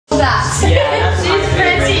that. Yeah, that's She's my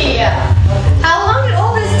favorite. pretty. How long did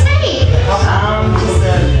all this take?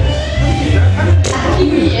 A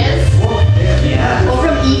few years. Yeah. Or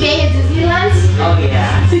from eBay at Disneyland? Oh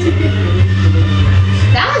yeah.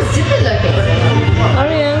 That one's different looking.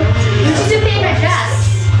 Ariel. Which is your favorite dress?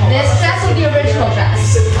 This dress or the original dress?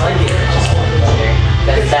 I like the original one.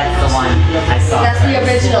 That's the one I saw. That's the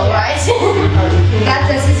original, right? That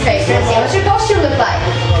dress is fake. What's your costume look like?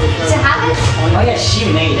 To have it? Oh yeah, she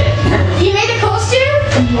made it. You made a costume?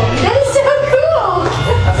 That is so cool!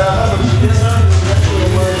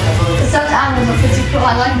 The stuffed animals are pretty cool.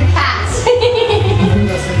 I like the cats.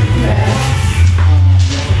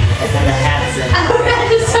 And the hats and Oh, that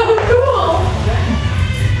is so cool!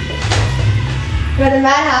 You're the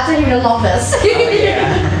Mad Hatter, you're gonna love this.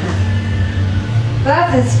 yeah.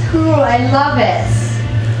 That is cool, I love it.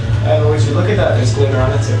 Would you look at that? There's glitter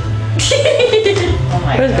on it too. Oh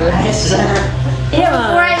my Where's the- gosh. You know,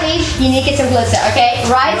 before I leave, you need to get some glitter, okay?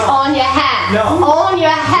 Right on your hair. No. On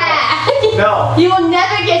your hair. No. You will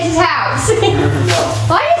never get it out.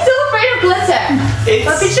 Why are you so afraid of glitter? It's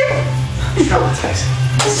What picture? traumatizing.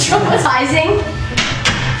 It's traumatizing.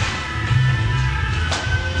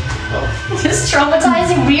 Just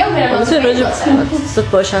traumatizing real minimum. چه راجع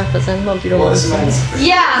زود باش حرف بزن ما بیرون Well, this بزن. one's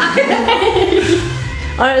Yeah.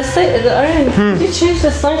 Alright, Ariel, did you change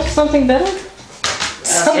the sign for something better?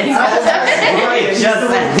 It's just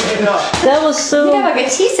that. That was You so... have like a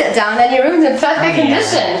tea set down and your room's in perfect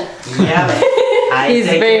condition. Yeah, but I He's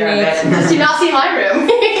take very care of Do it. you not see my room?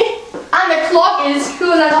 And the clock is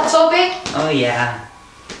cool and hot topic. Oh yeah.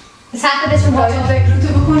 Is half of this from hot topic?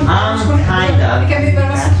 Kind of.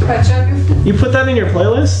 You put that in your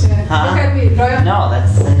playlist? Huh? No,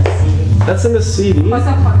 that's in the CD. That's in the CD.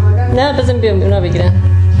 نه بزن بیام اونا بگیرن.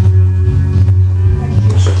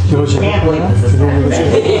 Can't believe this is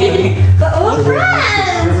happening. But we're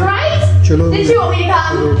friends, right? Did you want me to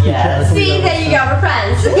come? Yes. See, there you go, we're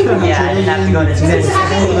friends. Yeah, I didn't have to go to This is Disney.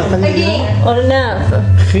 happening again. آره نه.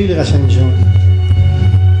 خیلی قشنگ میشه.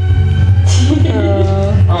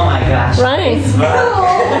 Oh my gosh. Ryan,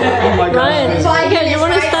 Ryan, yeah, you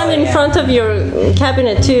want to stand in front of your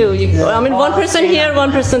cabinet too. I mean, one person here,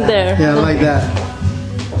 one person there. Yeah, like that.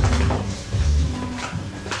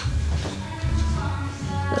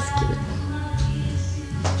 That's cute.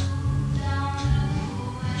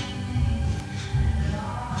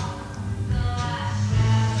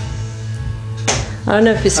 I don't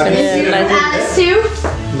know if it's gonna You like it. Alice too?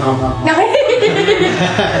 No, no. No.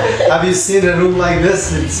 Have you seen a room like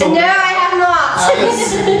this with so No, many I have not.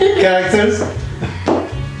 Alice characters?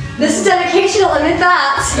 This is dedication, I'll admit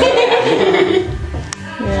that.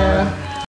 Yeah.